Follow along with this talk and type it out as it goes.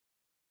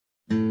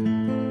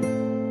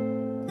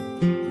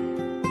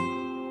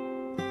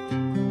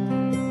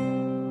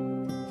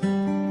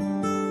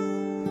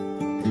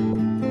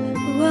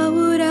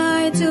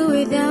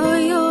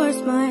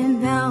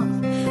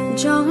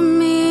drawing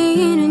me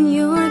in and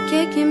you're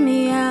kicking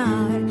me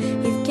out.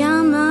 You've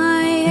got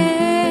my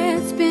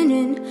head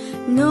spinning,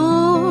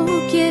 no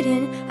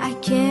kidding, I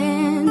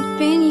can't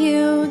pin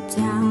you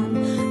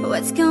down.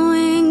 What's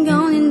going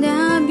on in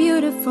that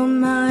beautiful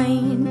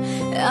mind?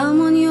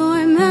 I'm on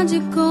your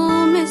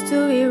magical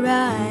mystery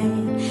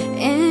ride,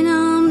 and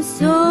I'm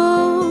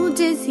so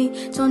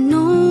dizzy, don't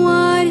know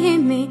what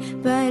hit me,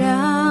 but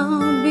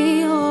I'll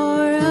be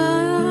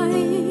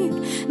alright.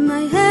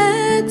 My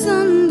head's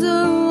underwater,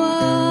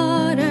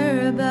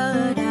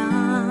 but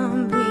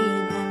I'm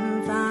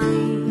breathing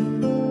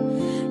fine.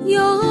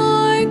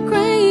 You're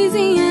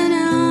crazy and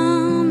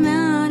I'm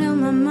out of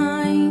my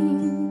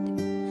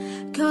mind,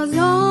 'cause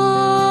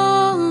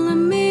all of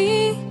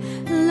me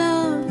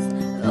loves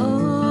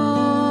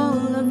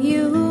all of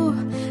you.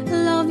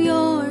 Love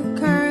your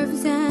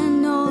curves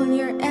and all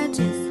your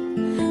edges,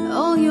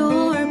 all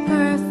your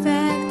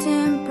perfect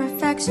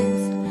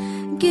imperfections.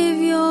 Give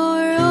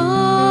your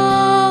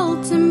all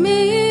to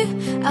me,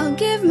 I'll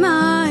give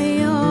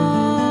my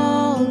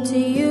all to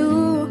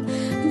you.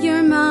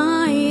 You're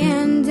my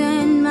end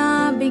and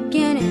my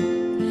beginning.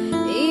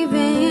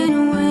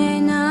 Even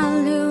when I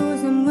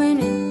lose, I'm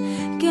winning,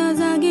 'cause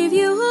I give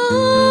you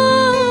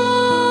all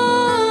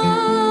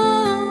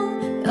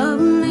of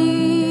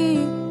me,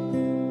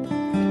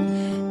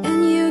 and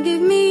you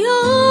give me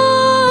all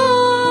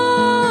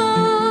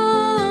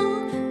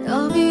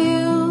of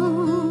you.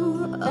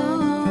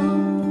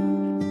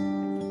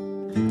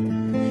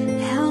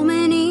 How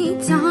many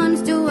times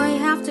do I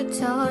have to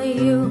tell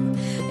you?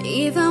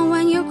 Even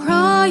when you're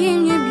crying,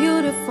 you're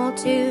beautiful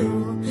too.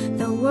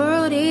 The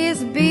world is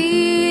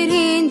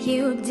beating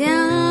you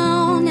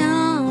down.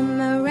 I'm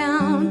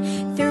around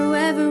through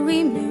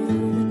every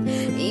mood.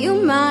 You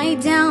my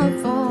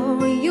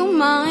downfall, you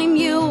my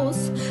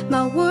muse,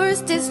 my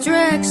worst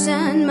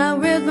distraction, my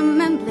rhythm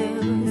and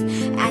blues.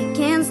 I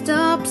can't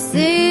stop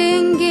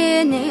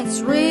singing, it's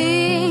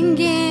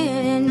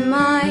ringing in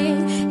my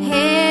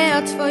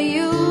head for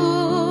you.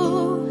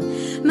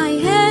 My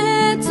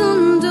head's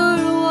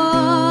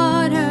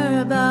underwater,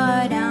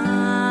 but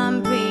I'm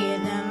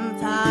breathing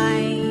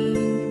fine.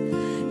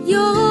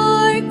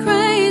 You're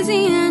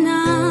crazy and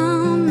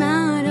I'm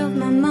out of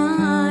my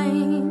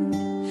mind,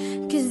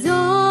 'cause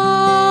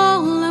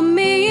all of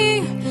me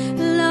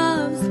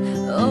loves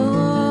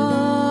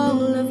all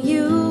of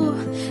you.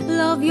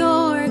 Love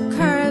your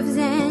curves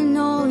and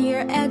all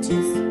your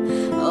edges,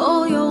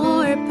 all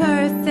your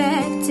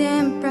perfect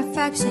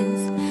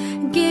imperfections.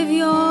 Give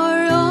your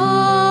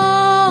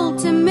all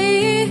to me,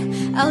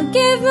 I'll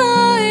give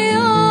my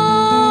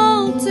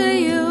all to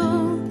you.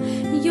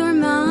 You're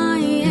my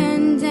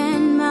end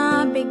and my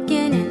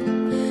beginning.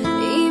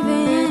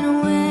 Even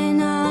when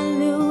I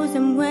lose,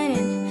 I'm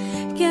winning,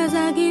 'cause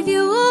I give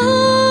you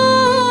all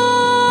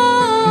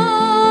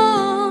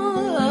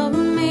of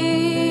me,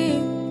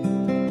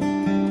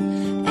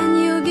 and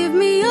you give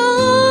me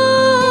all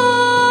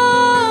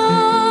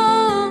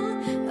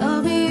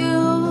of you.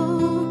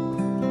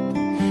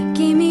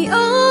 Give me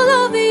all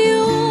of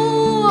you.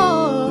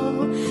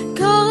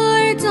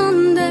 Cards on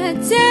the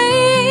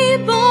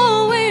table,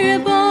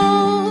 we're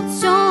both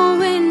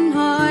showing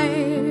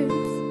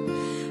hearts,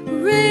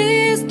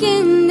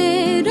 risking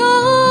it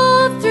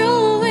all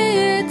through,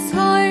 it's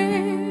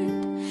hard,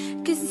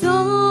 'cause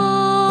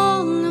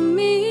all of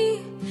me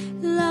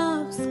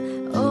loves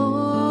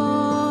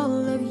all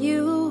of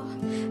you.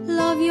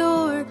 Love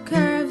your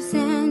curves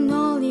and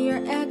all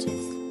your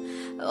edges,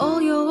 all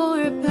your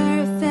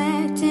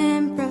perfect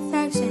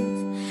imperfections.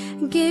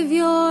 Give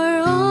your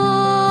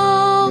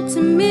all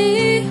to me,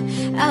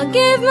 I'll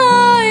give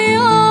my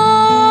all.